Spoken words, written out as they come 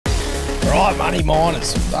Right, money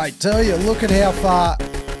miners. They tell you, look at how far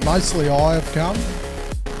mostly I have come.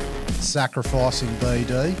 Sacrificing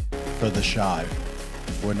BD for the show.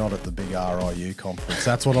 We're not at the big RIU conference.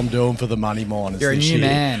 That's what I'm doing for the money miners. You're a new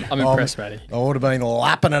man. I'm impressed, Matty. I would have been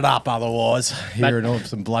lapping it up otherwise, hearing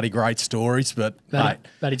some bloody great stories. But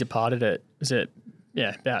Matty departed about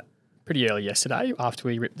pretty early yesterday after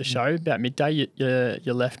we ripped the show. About midday,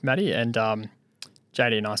 you left, Matty, and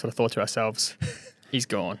JD and I sort of thought to ourselves, he's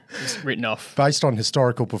gone. He's written off. Based on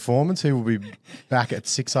historical performance, he will be back at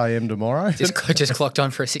 6 a.m. tomorrow. Just clocked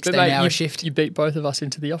on for a 16-hour shift. You beat both of us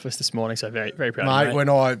into the office this morning, so very, very proud of you, Mate, when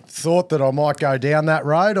I thought that I might go down that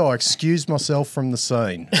road, I excused myself from the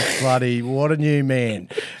scene. Bloody, what a new man.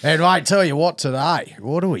 And, mate, tell you what today,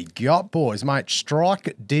 what do we got, boys? Mate,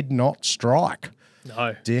 strike did not strike.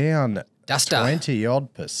 No. Down Duster.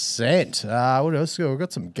 20-odd%. What else? We've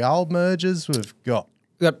got some gold mergers. We've got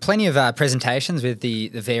plenty of presentations with the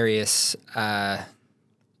various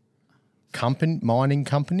mining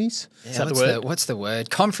companies. Yeah, what's the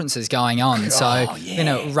word? Conferences going on. So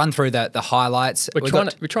run through the highlights. We're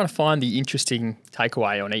trying to find the interesting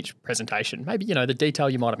takeaway on each presentation. Maybe the detail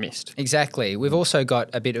you might have missed. Exactly. We've also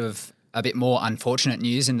got a bit more unfortunate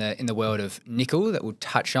news in the world of nickel that we'll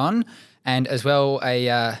touch on, and as well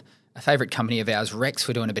a favourite company of ours, Rex.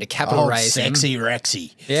 We're doing a bit of capital raising. Sexy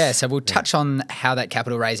Rexy. Yeah, so we'll touch on how that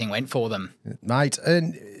capital raising went for them. Mate,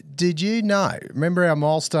 and did you know, remember our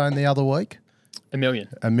milestone the other week? 1 million.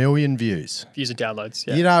 1 million views. Views and downloads,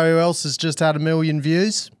 yeah. You know who else has just had 1 million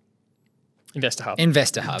views? InvestorHub.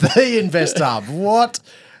 The InvestorHub. What?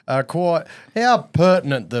 How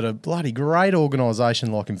pertinent that a bloody great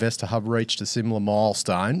organisation like InvestorHub reached a similar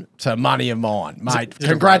milestone to Money of Mine. Mate,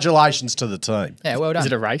 congratulations to the team. Yeah, well done. Is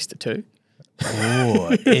it a race to 2? Oh,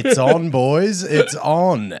 it's on, boys. It's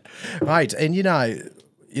on. Mate, and you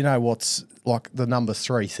know what's like the number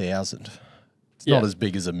 3,000? It's not as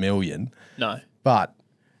big as 1 million. No. But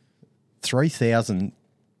 3,000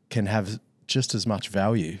 can have just as much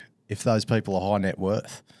value if those people are high net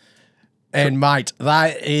worth. And, mate,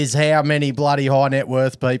 that is how many bloody high net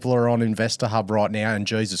worth people are on InvestorHub right now. And,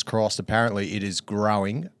 Jesus Christ, apparently it is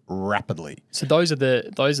growing rapidly. So those are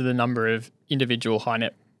the number of individual high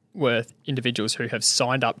net worth individuals who have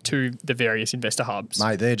signed up to the various investor hubs.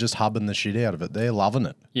 Mate, they're just hubbing the shit out of it. They're loving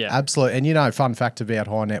it. Yeah. Absolutely. And, fun fact about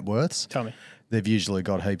high net worths. Tell me. They've usually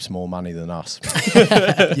got heaps more money than us.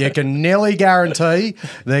 You can nearly guarantee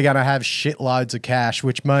they're going to have shitloads of cash,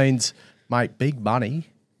 which means, mate, big money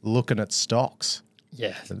looking at stocks.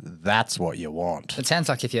 Yeah. That's what you want. It sounds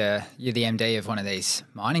like if you're the MD of one of these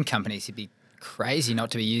mining companies, you'd be crazy not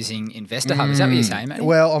to be using InvestorHub. Is that what you're saying, mate?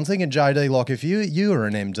 Well, I'm thinking, JD, like if you were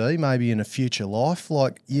an MD, maybe in a future life,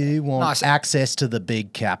 like you want access to the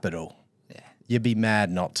big capital. Yeah. You'd be mad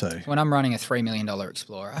not to. When I'm running a $3 million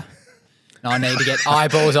Explorer, and I need to get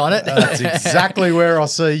eyeballs on it. That's exactly where I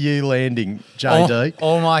see you landing, JD.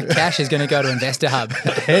 All my cash is going to go to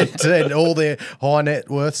InvestorHub. and all their high net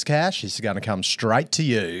worth's cash is going to come straight to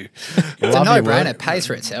you. It's a no-brainer. It pays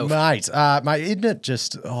for itself. Mate, isn't it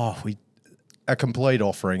just a complete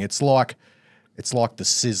offering? It's like the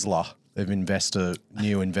Sizzler of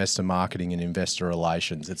new investor marketing and investor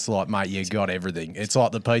relations. It's like, mate, you got everything. It's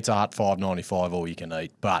like the Pizza Hut $5.95 all you can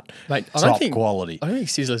eat, but mate, top quality. I don't think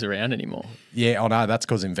Sizzler's around anymore. Yeah, I know. That's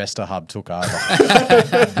because InvestorHub took over.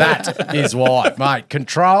 That is why, mate.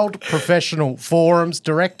 Controlled professional forums,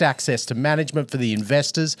 direct access to management for the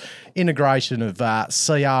investors, integration of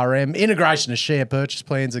CRM, integration of share purchase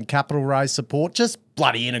plans and capital raise support. Just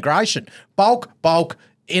bloody integration. Bulk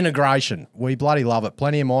integration. We bloody love it.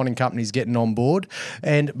 Plenty of mining companies getting on board.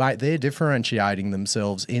 And, mate, they're differentiating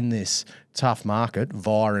themselves in this tough market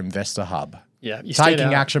via InvestorHub. Yeah.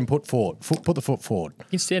 Taking action, put the foot forward. You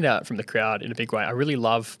can stand out from the crowd in a big way. I really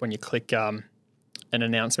love when you click an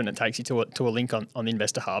announcement, it takes you to a link on the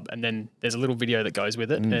InvestorHub, and then there's a little video that goes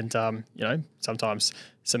with it. And, sometimes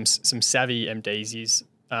some savvy MDs use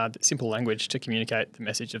simple language to communicate the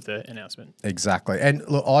message of the announcement. Exactly. And,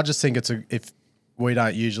 look, I just think if we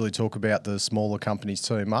don't usually talk about the smaller companies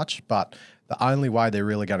too much, but the only way they're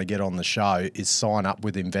really going to get on the show is sign up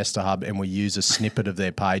with InvestorHub and we use a snippet of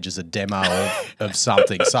their page as a demo of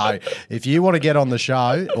something. So if you want to get on the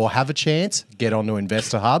show or have a chance, get onto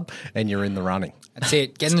InvestorHub and you're in the running. That's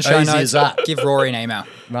it. Get in the show notes. Give Rory an email.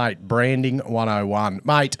 Mate, branding 101.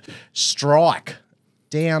 Mate, Strike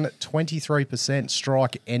down 23%.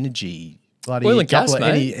 Strike Energy Bloody Oil and couple gas, of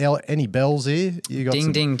mate. any bells here? You got Ding,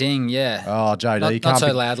 some, ding, ding. Yeah. Oh, JD, you Not can't so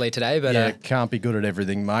be, loudly today, but yeah, can't be good at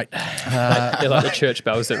everything, mate. They're like the church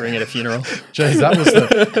bells that ring at a funeral. Jeez, that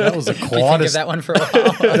was the think of quietest. that one for a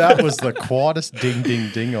while. That was the quietest ding, ding,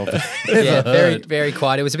 ding I've ever Yeah, very, heard. very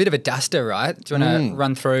quiet. It was a bit of a duster, right? Do you want to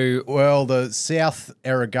run through? Well, the South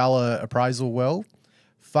Erregulla appraisal well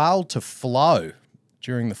failed to flow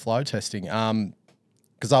during the flow testing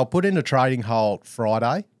because I'll put in a trading hole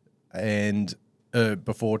Friday and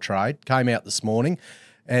before trade, came out this morning,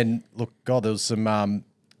 and look, God, there was some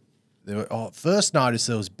first notice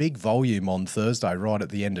there was big volume on Thursday right at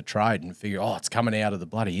the end of trade and figured, it's coming out of the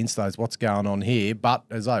bloody instos, what's going on here? But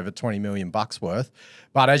there's over 20 million bucks worth.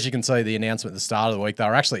 But as you can see, the announcement at the start of the week, they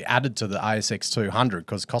were actually added to the ASX 200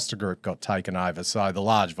 because Costa Group got taken over. So the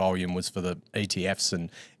large volume was for the ETFs and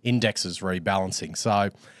indexes rebalancing.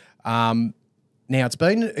 So now it's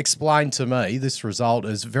been explained to me, this result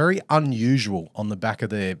is very unusual on the back of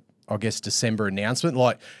their, I guess, December announcement,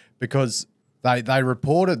 because they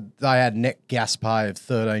reported they had net gas pay of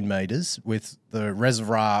 13 metres with the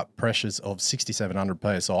reservoir pressures of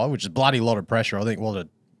 6,700 PSI, which is a bloody lot of pressure. I think a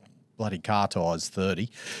bloody car tyres 30.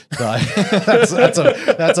 So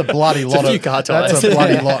that's a bloody lot a few car tyres. That's a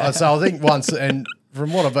bloody lot. So I think and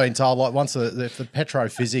from what I've been told, if the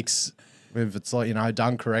petrophysics, if it's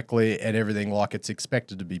done correctly and everything, it's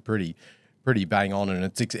expected to be pretty bang on,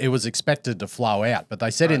 and it was expected to flow out. But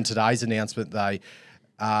they said in today's announcement they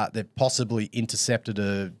possibly intercepted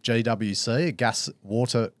a GWC, a gas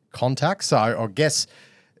water contact. So I guess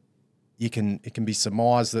it can be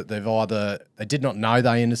surmised that they did not know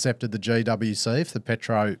they intercepted the GWC if the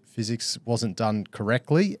petrophysics wasn't done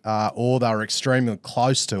correctly, or they were extremely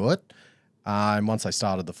close to it. And once they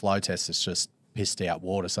started the flow test, it's just pissed out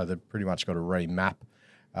water. So they've pretty much got to remap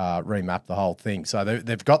the whole thing. So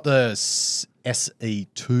they've got the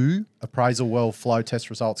SE2 appraisal well flow test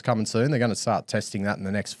results coming soon. They're going to start testing that in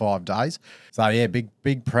the next 5 days. So yeah,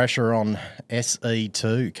 big pressure on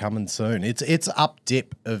SE2 coming soon. It's up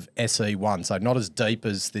dip of SE1, so not as deep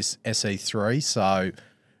as this SE3. So I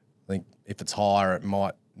think if it's higher, it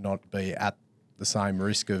might not be at the same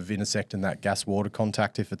risk of intersecting that gas water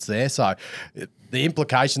contact if it's there. So the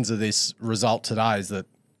implications of this result today is that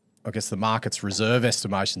I guess the market's reserve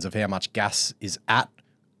estimations of how much gas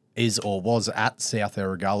was at South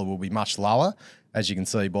Erregulla will be much lower, as you can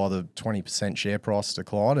see by the 20% share price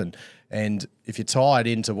decline. And if you tie it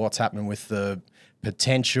into what's happening with the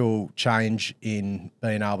potential change in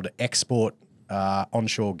being able to export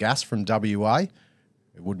onshore gas from WA,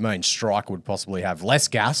 it would mean Strike would possibly have less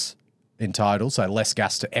gas in total, so less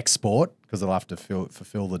gas to export because they'll have to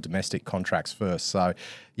fulfill the domestic contracts first. So,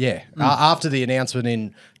 yeah, after the announcement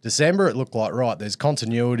in December, it looked like, right, there's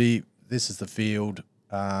continuity, this is the field,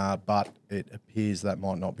 but it appears that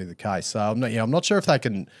might not be the case. So, I'm not sure if they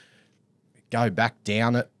can go back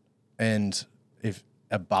down it and if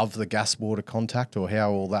above the gas water contact or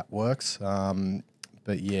how all that works.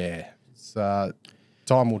 But, yeah,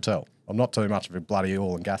 time will tell. I'm not too much of a bloody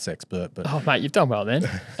oil and gas expert, but Mate, you've done well then.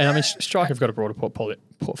 And I mean, Strike have got a broader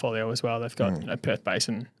portfolio as well. They've got Perth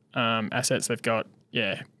Basin assets. They've got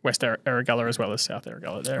West Erregulla as well as South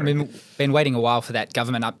Erregulla there. I mean, been waiting a while for that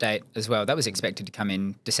government update as well. That was expected to come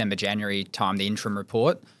in December, January time, the interim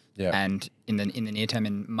report. Yeah. And in the near term,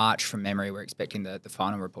 in March, from memory, we're expecting the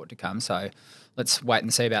final report to come. So let's wait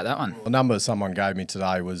and see about that one. The number someone gave me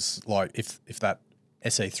today was like if that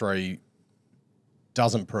SE3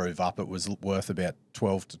 doesn't prove up, it was worth about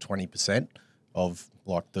 12 to 20% of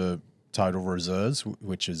like the total reserves,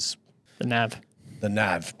 which is the NAV.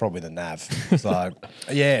 Probably the NAV. So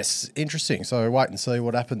yes, interesting. So wait and see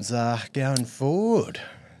what happens going forward.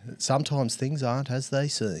 Sometimes things aren't as they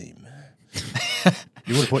seem.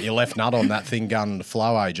 You would have put your left nut on that thing going to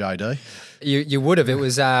flow, JD. You would have. It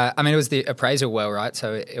was it was the appraisal well, right?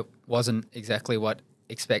 So it wasn't exactly what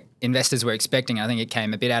investors were expecting. I think it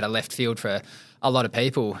came a bit out of left field for a lot of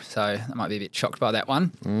people, so I might be a bit shocked by that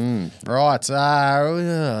one. Right,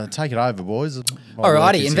 take it over, boys.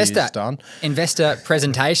 Alrighty, investor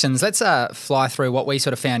presentations. Let's fly through what we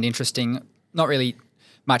sort of found interesting. Not really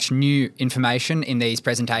much new information in these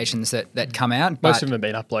presentations that come out. Most of them have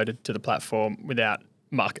been uploaded to the platform without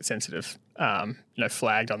market sensitive,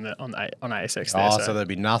 flagged on ASX. There, so there'd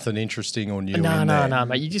be nothing interesting or new. No,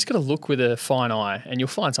 mate. You just got to look with a fine eye, and you'll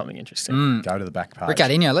find something interesting. Go to the back page.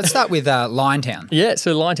 Ricardinho, let's start with Liontown. Yeah,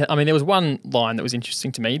 so Liontown. I mean, there was one line that was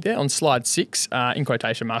interesting to me there on slide 6, in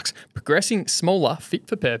quotation marks, progressing smaller fit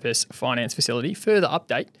for purpose finance facility. Further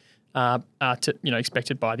update.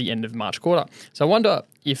 Expected by the end of March quarter. So I wonder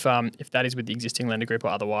if that is with the existing lender group or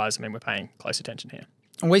otherwise. I mean, we're paying close attention here.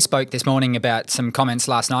 We spoke this morning about some comments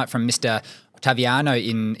last night from Mr.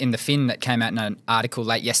 Ottaviano in the Fin that came out in an article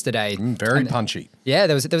late yesterday. Very punchy. Yeah,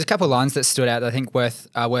 there was a couple of lines that stood out that I think worth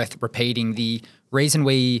repeating. The reason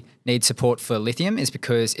we need support for lithium is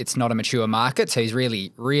because it's not a mature market. So he's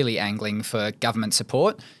really angling for government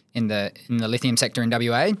support in the lithium sector in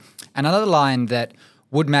WA. And another line that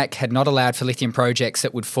Woodmac had not allowed for lithium projects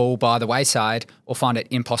that would fall by the wayside or find it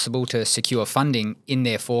impossible to secure funding in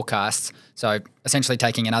their forecasts. So essentially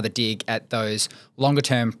taking another dig at those longer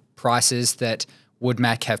term prices that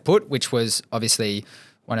Woodmac have put, which was obviously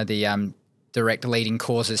one of the direct leading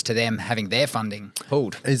causes to them having their funding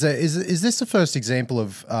pulled. Is this the first example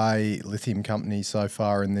of a lithium company so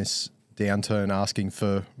far in this downturn asking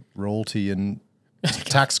for royalty and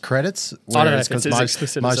tax credits? I don't know if because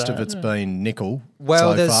most of it's been nickel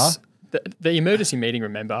so far. The emergency meeting,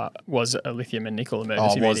 remember, was a lithium and nickel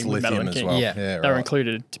emergency meeting with lithium Madeline as King. well. Yeah. They were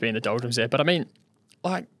included to be in the doldrums there. But I mean,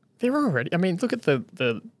 like, they're already, I mean, look at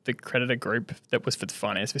the creditor group that was for the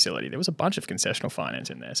finance facility. There was a bunch of concessional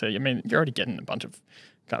finance in there. So, I mean, you're already getting a bunch of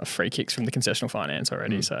kind of free kicks from the concessional finance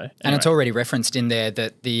already. So, anyway. And it's already referenced in there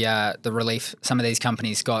that the relief some of these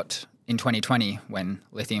companies got in 2020 when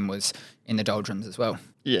lithium was in the doldrums as well.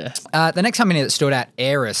 Yeah. The next company that stood out,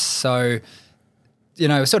 Aeris. So,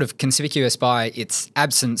 sort of conspicuous by its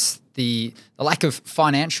absence, the lack of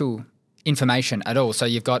financial information at all. So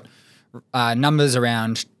you've got numbers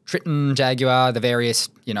around Triton, Jaguar, the various,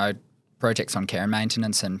 projects on care and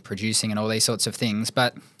maintenance and producing and all these sorts of things.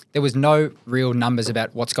 But there was no real numbers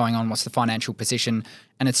about what's going on, what's the financial position.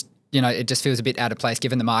 And it's, it just feels a bit out of place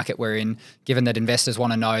given the market we're in, given that investors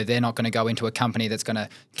want to know they're not going to go into a company that's going to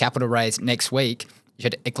capital raise next week. You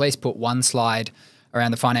should at least put one slide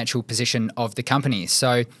around the financial position of the company.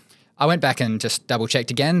 So I went back and just double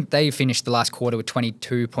checked again. They finished the last quarter with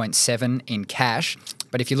 22.7 in cash.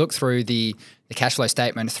 But if you look through the cash flow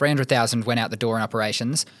statement, 300,000 went out the door in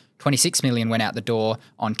operations, 26 million went out the door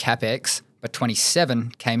on CapEx, but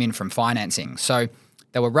 27 came in from financing. So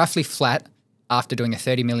they were roughly flat after doing a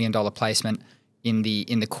 $30 million placement in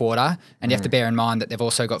the quarter. And you have to bear in mind that they've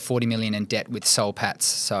also got 40 million in debt with Soul Pats.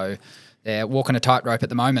 So they're walking a tightrope at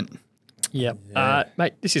the moment. Yep. Yeah.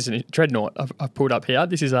 Mate, this is a Dreadnaught I've pulled up here.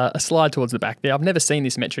 This is a slide towards the back there. I've never seen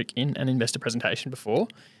this metric in an investor presentation before.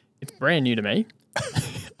 It's brand new to me.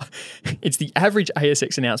 It's the average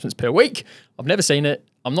ASX announcements per week. I've never seen it.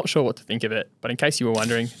 I'm not sure what to think of it. But in case you were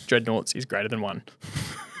wondering, Dreadnaughts is greater than 1.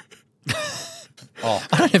 Oh,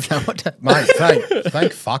 I don't even know what to... Mate,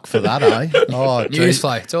 thank fuck for that, eh? Oh,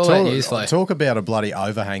 newsflow. It's all about newsflow. Talk about a bloody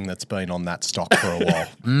overhang that's been on that stock for a while.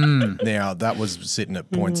 Now, that was sitting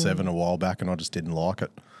at 0.7 a while back and I just didn't like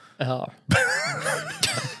it. Oh.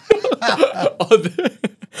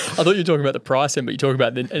 I thought you were talking about the pricing, but you're talking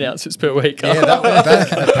about the announcements per week. Yeah,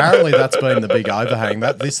 apparently that's been the big overhang.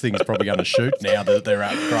 This thing's probably going to shoot now that they're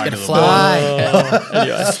at greater than fly.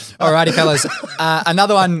 Anyway. Alrighty, fellas.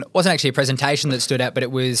 Another one wasn't actually a presentation that stood out, but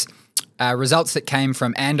it was results that came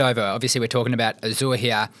from Andover. Obviously, we're talking about Azure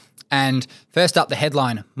here. And first up, the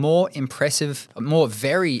headline,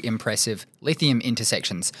 very impressive lithium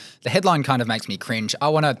intersections. The headline kind of makes me cringe. I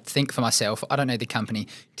want to think for myself. I don't know the company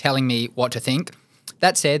telling me what to think.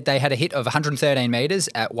 That said, they had a hit of 113 metres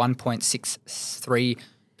at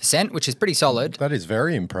 1.63%, which is pretty solid. That is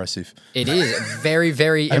very impressive. It is very,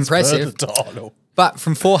 very impressive. But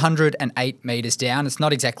from 408 metres down, it's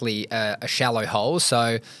not exactly a shallow hole.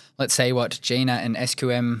 So let's see what Gina and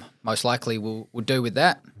SQM most likely will do with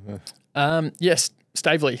that. Yes,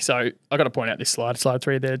 Stavely. So I got to point out this slide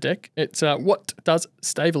 3 there, Deck. It's what does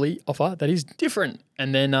Stavely offer that is different?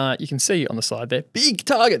 And then you can see on the slide there, big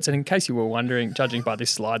targets. And in case you were wondering, judging by this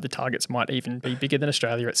slide, the targets might even be bigger than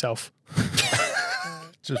Australia itself.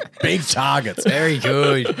 Just big targets. Very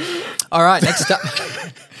good. All right,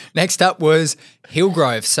 next up was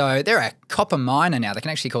Hillgrove. So they're a copper miner now. They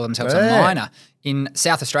can actually call themselves a miner in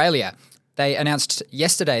South Australia. They announced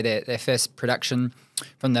yesterday their first production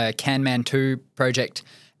from the Canman 2 project.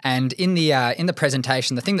 And in the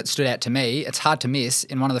presentation, the thing that stood out to me, it's hard to miss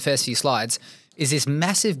in one of the first few slides, is this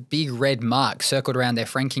massive big red mark circled around their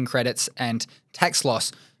franking credits and tax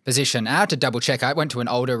loss position. I had to double check. I went to an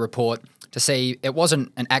older report to see it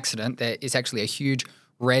wasn't an accident. There is actually a huge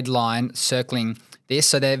red line circling this.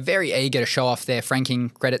 So they're very eager to show off their franking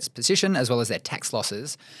credits position as well as their tax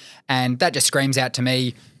losses. And that just screams out to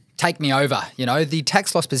me, take me over. The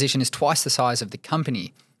tax loss position is twice the size of the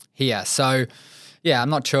company here. So, yeah, I'm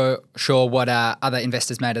not sure what other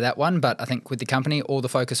investors made of that one, but I think with the company, all the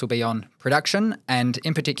focus will be on production and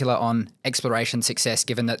in particular on exploration success,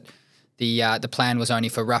 given that The plan was only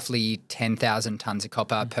for roughly 10,000 tonnes of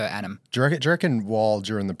copper per annum. Do you reckon while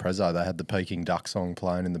during the prezzo they had the Peking Duck song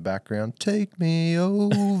playing in the background? Take me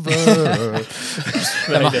over.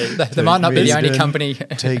 They might not be the only company.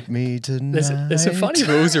 Take me tonight. There's some funny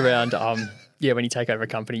rules around when you take over a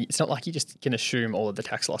company, it's not like you just can assume all of the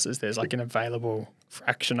tax losses. There's like an available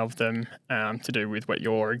fraction of them to do with what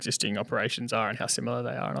your existing operations are and how similar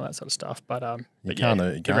they are and all that sort of stuff. But you can't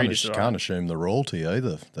assume the royalty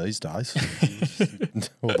either these days,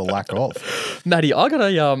 or the lack of. Matty, I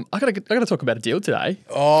gotta talk about a deal today.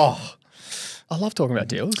 Oh. I love talking about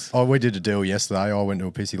deals. Oh, we did a deal yesterday. I went to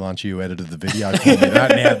a pissy lunch. You edited the video for me.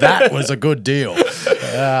 That was a good deal.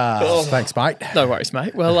 Thanks, mate. No worries,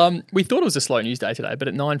 mate. Well, we thought it was a slow news day today, but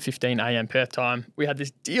at 9:15 a.m. Perth time, we had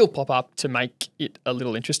this deal pop up to make it a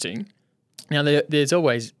little interesting. Now, there's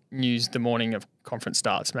always news the morning of conference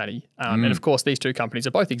starts, Matty. And, of course, these two companies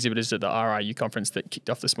are both exhibitors at the RIU conference that kicked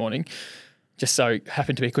off this morning. Just so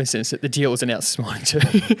happened to be a coincidence that the deal was announced this morning too.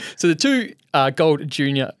 So the two gold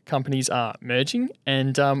junior companies are merging,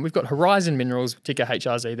 and we've got Horizon Minerals, ticker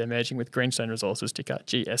HRZ. They're merging with Greenstone Resources, ticker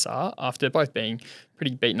GSR, after both being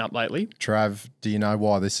pretty beaten up lately. Trav, do you know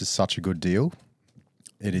why this is such a good deal?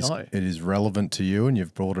 It is relevant to you, and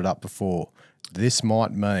you've brought it up before. This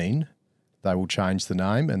might mean they will change the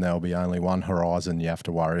name, and there'll be only one Horizon you have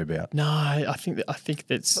to worry about. No, I think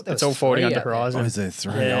that's all falling under Horizon. Oh, is there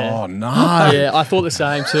three? Yeah. Oh no! Yeah, I thought the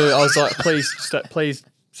same too. I was like, please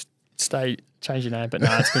stay, change your name, but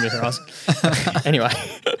no, it's going to be Horizon. Anyway,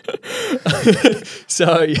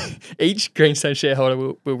 so each Greenstone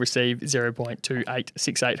shareholder will receive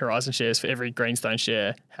 0.2868 Horizon shares for every Greenstone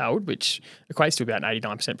share held, which equates to about an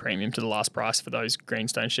 89% premium to the last price for those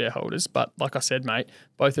Greenstone shareholders. But like I said, mate,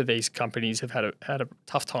 both of these companies have had a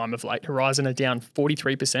tough time of late. Horizon are down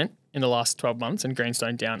 43% in the last 12 months, and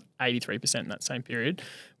Greenstone down 83% in that same period,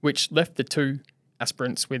 which left the two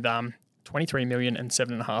aspirants with $23 million and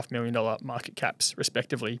 $7.5 million market caps,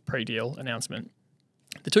 respectively, pre-deal announcement.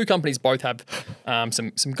 The two companies both have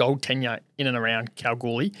some gold tenure in and around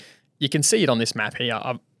Kalgoorlie. You can see it on this map here.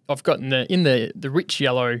 I've got in the rich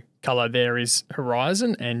yellow colour there is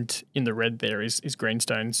Horizon, and in the red there is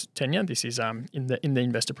Greenstone's tenure. This is in the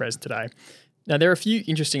investor pres today. Now there are a few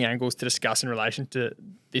interesting angles to discuss in relation to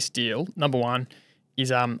this deal. Number one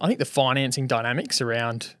is I think the financing dynamics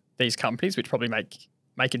around these companies, which probably make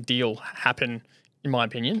a deal happen, in my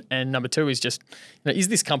opinion. And number two is just, is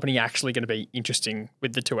this company actually going to be interesting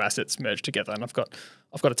with the two assets merged together? And I've got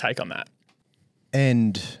a take on that.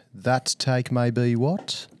 And that take may be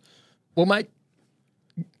what? Well, mate,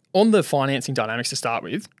 on the financing dynamics to start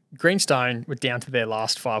with, Greenstone were down to their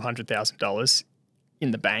last $500,000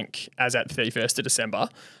 in the bank as at 31st of December.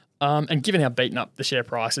 And given how beaten up the share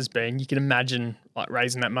price has been, you can imagine like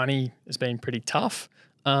raising that money has been pretty tough.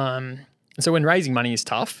 And so when raising money is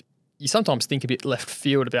tough, you sometimes think a bit left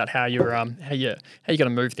field about how you're going to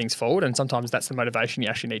move things forward, and sometimes that's the motivation you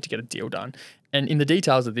actually need to get a deal done. And in the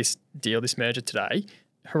details of this deal, this merger today,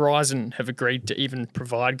 Horizon have agreed to even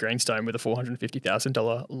provide Greenstone with a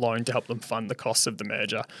 $450,000 loan to help them fund the costs of the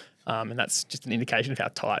merger, and that's just an indication of how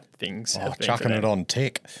tight things have been. Chucking it on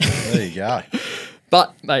tech. There you go.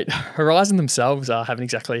 But, mate, Horizon themselves haven't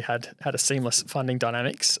exactly had a seamless funding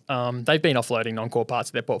dynamics. They've been offloading non-core parts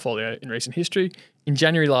of their portfolio in recent history. In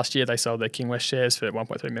January last year, they sold their King West shares for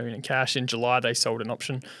 $1.3 million in cash. In July, they sold an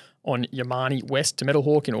option on Yamani West to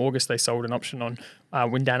Metalhawk. In August, they sold an option on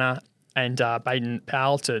Windana and Baden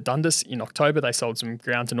Powell to Dundas. In October, they sold some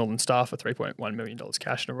ground to Northern Star for $3.1 million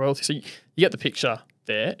cash and a royalty. So you get the picture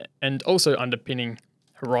there. And also underpinning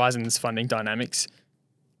Horizon's funding dynamics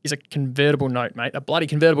is a convertible note, mate. A bloody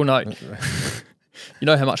convertible note. You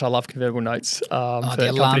know how much I love convertible notes. The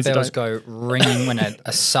alarm bells go ringing when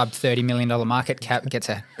a sub $30 million market cap gets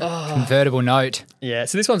a convertible note. Yeah,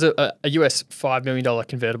 so this one's a US $5 million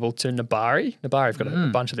convertible to Nabari. Nabari have got a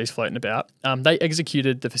bunch of these floating about. They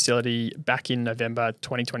executed the facility back in November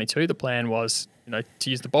 2022. The plan was, to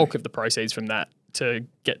use the bulk of the proceeds from that to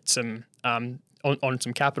get some on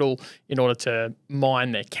some capital in order to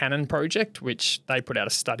mine their Cannon project, which they put out a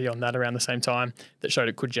study on that around the same time that showed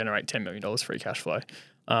it could generate $10 million free cash flow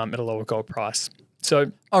at a lower gold price.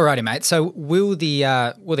 So, alrighty, mate. So, will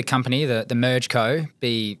the company, the merge co,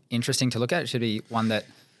 be interesting to look at? It should be one that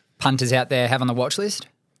punters out there have on the watch list.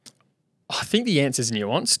 I think the answer is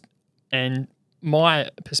nuanced, and my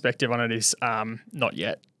perspective on it is not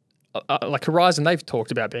yet. Like Horizon, they've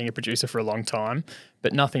talked about being a producer for a long time,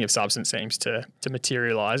 but nothing of substance seems to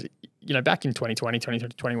materialise. Back in 2020,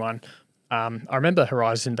 2021, I remember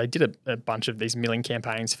Horizon, they did a bunch of these milling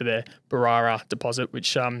campaigns for their Barara deposit,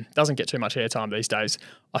 which doesn't get too much airtime these days.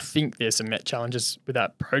 I think there's some met challenges with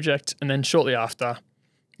that project. And then shortly after,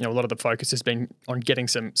 a lot of the focus has been on getting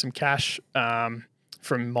some cash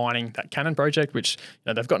from mining that Cannon project, which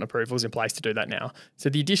they've gotten approvals in place to do that now. So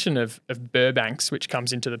the addition of Burbanks, which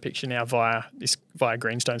comes into the picture now via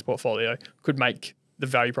Greenstone's portfolio, could make the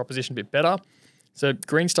value proposition a bit better. So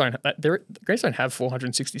Greenstone have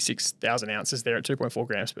 466,000 ounces there at 2.4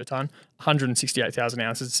 grams per tonne. 168,000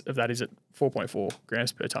 ounces of that is at 4.4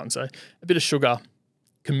 grams per tonne. So a bit of sugar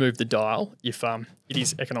can move the dial if it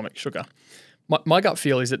is economic sugar. My gut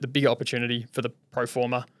feel is that the bigger opportunity for the pro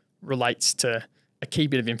forma relates to a key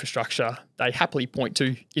bit of infrastructure they happily point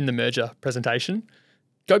to in the merger presentation.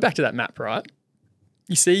 Go back to that map, right?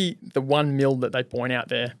 You see the one mill that they point out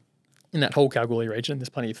there in that whole Kalgoorlie region. There's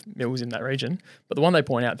plenty of mills in that region. But the one they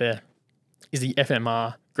point out there is the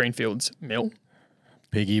FMR Greenfields mill.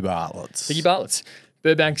 Piggy Bartlett's.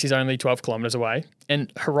 Burbanks is only 12 kilometres away.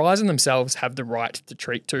 And Horizon themselves have the right to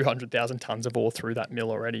treat 200,000 tonnes of ore through that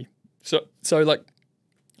mill already. So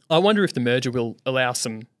I wonder if the merger will allow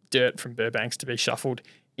some dirt from Burbanks to be shuffled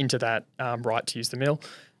into that right to use the mill.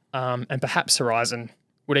 And perhaps Horizon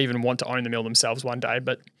would even want to own the mill themselves one day.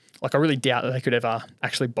 But I really doubt that they could ever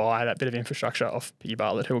actually buy that bit of infrastructure off Piggy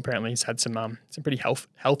Bartlett, who apparently has had some pretty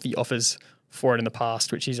healthy offers for it in the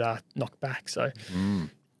past, which he's knocked back. So,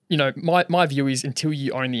 my view is until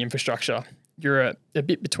you own the infrastructure, you're a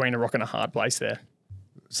bit between a rock and a hard place there.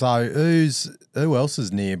 So who else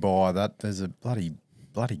is nearby? That there's a bloody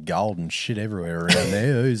gold and shit everywhere around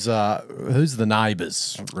there. Who's the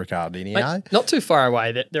neighbours, Ricardo? Not too far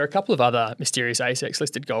away. There are a couple of other mysterious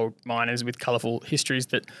ASX-listed gold miners with colourful histories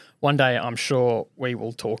that one day I'm sure we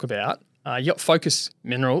will talk about. You got Focus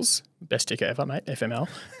Minerals, best ticker ever, mate, FML,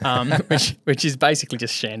 which is basically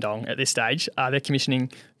just Shandong at this stage. They're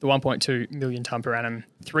commissioning the 1.2 million tonne per annum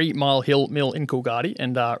 3 Mile Hill mill in Kalgoorlie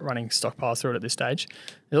and running stockpiles through it at this stage.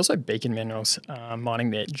 There's also Beacon Minerals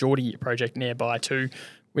mining their Geordie project nearby too,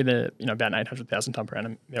 with about an 800,000 tonne per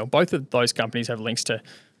annum mill. Both of those companies have links to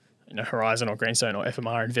Horizon or Greenstone or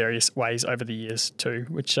FMR in various ways over the years too,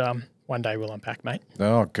 which one day we'll unpack, mate.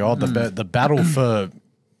 Oh God, the battle for.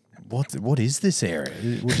 What is this area?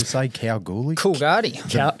 Would you say Kalgoorlie?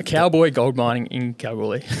 Coolgardie. Cowboy gold mining in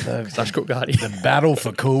Kalgoorlie. Coolgardie. The battle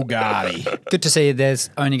for Coolgardie. Good to see there's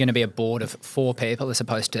only going to be a board of 4 people as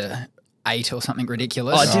opposed to 8 or something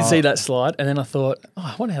ridiculous. I did see that slide and then I thought,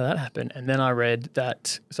 I wonder how that happened. And then I read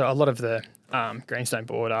that, so a lot of the Greenstone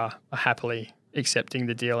board are happily accepting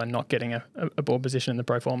the deal and not getting a board position in the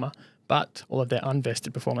pro forma, but all of their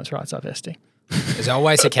unvested performance rights are vesting. There's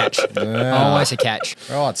always a catch. Always a catch.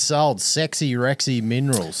 Right, sold Sexy Rexy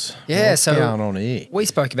Minerals. Yeah, What's going on here? We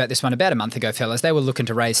spoke about this one about a month ago, fellas. They were looking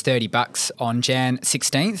to raise $30 on Jan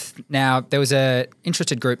 16th. Now, there was a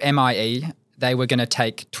interested group, MIE. They were going to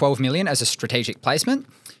take $12 million as a strategic placement.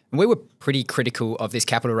 And we were pretty critical of this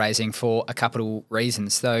capital raising for a couple of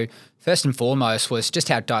reasons. So first and foremost was just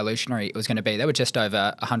how dilutionary it was going to be. They were just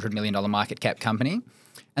over a $100 million market cap company.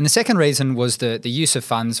 And the second reason was the use of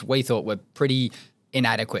funds we thought were pretty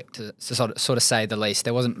inadequate, to sort of say the least.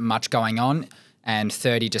 There wasn't much going on, and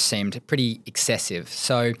 30 just seemed pretty excessive.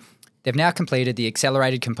 So they've now completed the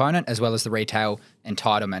accelerated component as well as the retail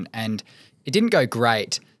entitlement, and it didn't go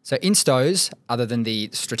great. So instos, other than the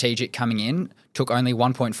strategic coming in, took only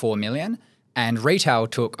 $1.4 million, and retail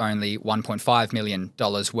took only $1.5 million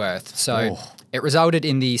worth. So it resulted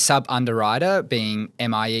in the sub-underwriter being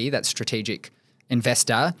MIE, that strategic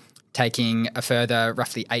investor, taking a further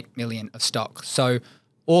roughly 8 million of stock. So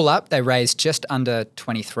all up, they raised just under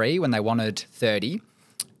 23 when they wanted 30.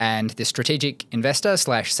 And the strategic investor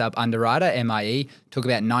 / sub-underwriter, MIE, took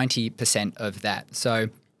about 90% of that. So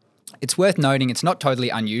it's worth noting it's not totally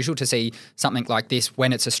unusual to see something like this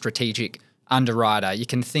when it's a strategic underwriter. You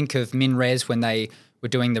can think of MinRes when they were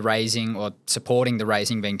doing the raising or supporting the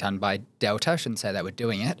raising being done by Delta. I shouldn't say they were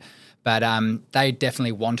doing it. But they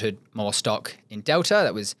definitely wanted more stock in Delta.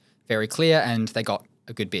 That was very clear, and they got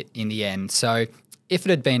a good bit in the end. So if it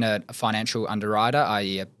had been a financial underwriter,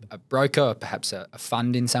 i.e. a broker or perhaps a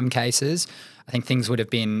fund in some cases, I think things would have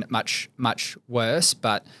been much, much worse,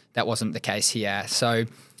 but that wasn't the case here. So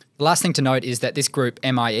the last thing to note is that this group,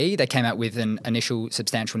 MIE, they came out with an initial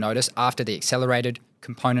substantial notice after the accelerated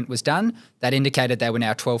component was done. That indicated they were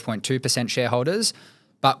now 12.2% shareholders.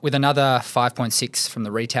 But with another 5.6 from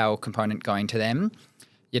the retail component going to them,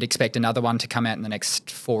 you'd expect another one to come out in the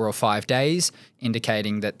next 4 or 5 days,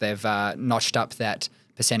 indicating that they've notched up that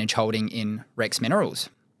percentage holding in Rex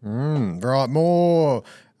Minerals. Right, more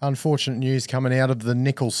unfortunate news coming out of the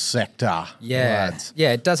nickel sector. Yeah, lads.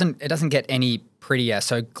 yeah. It doesn't get any prettier.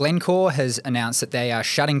 So Glencore has announced that they are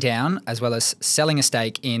shutting down as well as selling a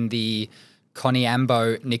stake in the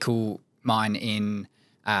Koniambo nickel mine in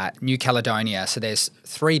New Caledonia. So there's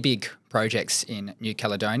 3 big projects in New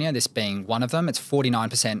Caledonia, this being one of them. It's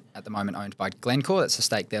 49% at the moment owned by Glencore. That's a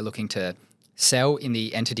stake they're looking to sell in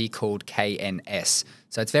the entity called KNS.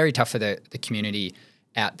 So it's very tough for the community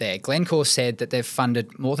out there. Glencore said that they've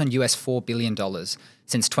funded more than US $4 billion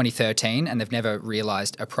since 2013 and they've never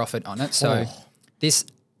realised a profit on it. So this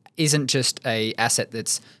isn't just a asset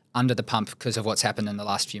that's under the pump because of what's happened in the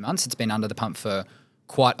last few months. It's been under the pump for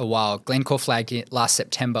quite a while. Glencore flagged it last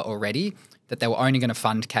September already that they were only going to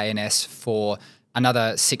fund KNS for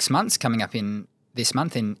another 6 months coming up in this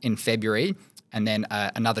month in February, and then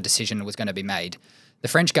another decision was going to be made. The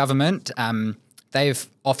French government, they've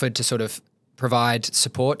offered to sort of provide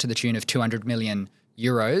support to the tune of 200 million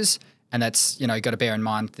euros, and that's, you know, got to bear in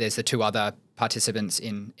mind there's the 2 other participants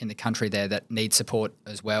in the country there that need support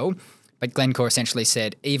as well. But Glencore essentially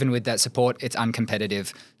said even with that support, it's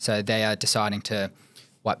uncompetitive, so they are deciding to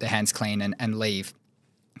wipe their hands clean and leave.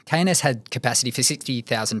 KNS had capacity for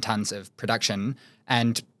 60,000 tonnes of production,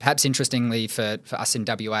 and perhaps interestingly for us in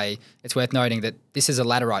WA, it's worth noting that this is a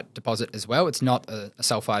laterite deposit as well. It's not a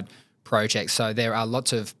sulphide project, so there are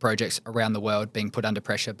lots of projects around the world being put under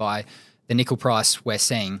pressure by the nickel price we're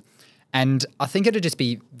seeing. And I think it'd just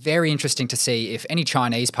be very interesting to see if any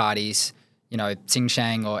Chinese parties, you know,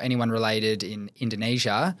 Tsingshan or anyone related in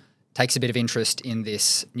Indonesia, takes a bit of interest in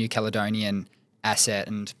this New Caledonian asset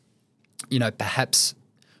and, you know, perhaps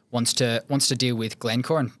wants to deal with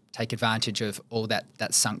Glencore and take advantage of all that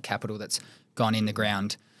sunk capital that's gone in the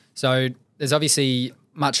ground. So there's obviously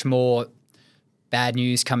much more bad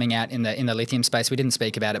news coming out in the lithium space. We didn't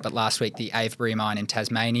speak about it, but last week the Avebury mine in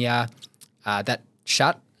Tasmania, that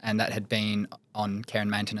shut, and that had been on care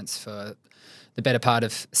and maintenance for the better part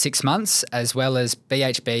of 6 months, as well as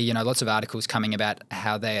BHP, you know, lots of articles coming about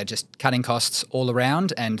how they are just cutting costs all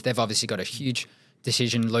around, and they've obviously got a huge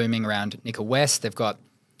decision looming around Nickel West. They've got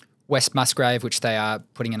West Musgrave, which they are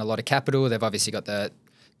putting in a lot of capital. They've obviously got the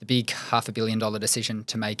big $500 million decision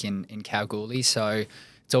to make in Kalgoorlie. So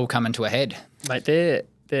it's all coming to a head. Mate, their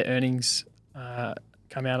earnings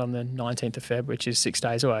come out on the 19th of Feb, which is 6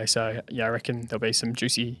 days away. So yeah, I reckon there'll be some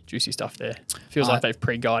juicy stuff there. Feels like they've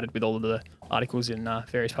pre-guided with all of the articles in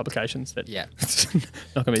various publications that it's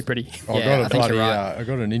not going to be pretty. I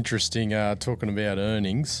got an interesting talking about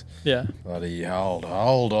earnings. Yeah. Bloody hold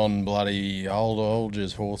on, hold your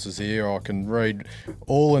horses here. I can read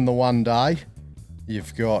all in the one day.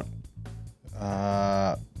 You've got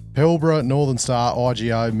Pilbara, Northern Star,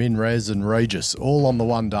 IGO, MinRes and Regis all on the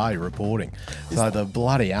one day reporting. So the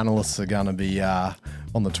bloody analysts are going to be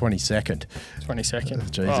on the 22nd.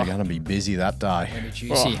 22nd. Geez, they're going to be busy that day. Maybe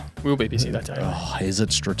juicy. We'll be busy that day. Is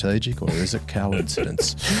it strategic or is it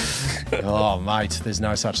coincidence? Mate, there's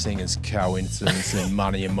no such thing as coincidence in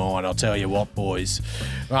money and mine. I'll tell you what, boys.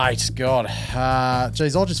 Mate, God.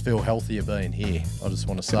 Geez, I just feel healthier being here. I just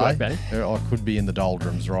want to say. Good work, matey. I could be in the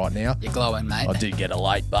doldrums right now. You're glowing, mate. I did get a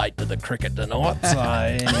late bait to the cricket tonight. So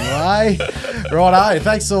anyway, righto.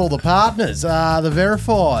 Thanks to all the partners. The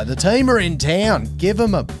VRIFY, the team are in town. Give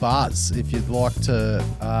them a buzz if you'd like to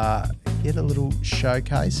get a little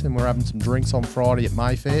showcase, and we're having some drinks on Friday at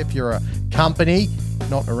Mayfair. If you're a company,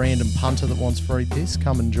 not a random punter that wants free piss,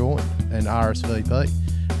 come and join, and RSVP.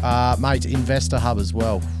 Mate, InvestorHub as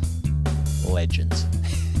well. Legends.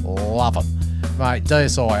 Love them. Mate,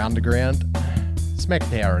 DSI Underground, Smec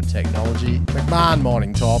Power and Technology, McMahon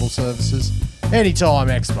Mining Title Services, Anytime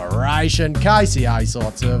Exploration, KCA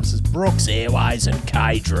Site Services, Brooks Airways and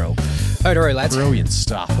K-Drill. Hoodaroo, lads. Brilliant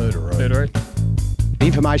stuff. Hoodaroo. The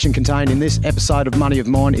information contained in this episode of Money of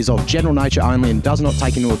Mine is of general nature only and does not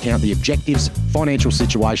take into account the objectives, financial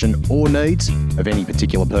situation or needs of any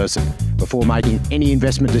particular person. Before making any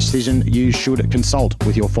investment decision, you should consult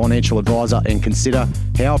with your financial advisor and consider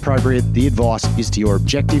how appropriate the advice is to your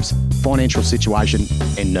objectives, financial situation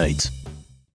and needs.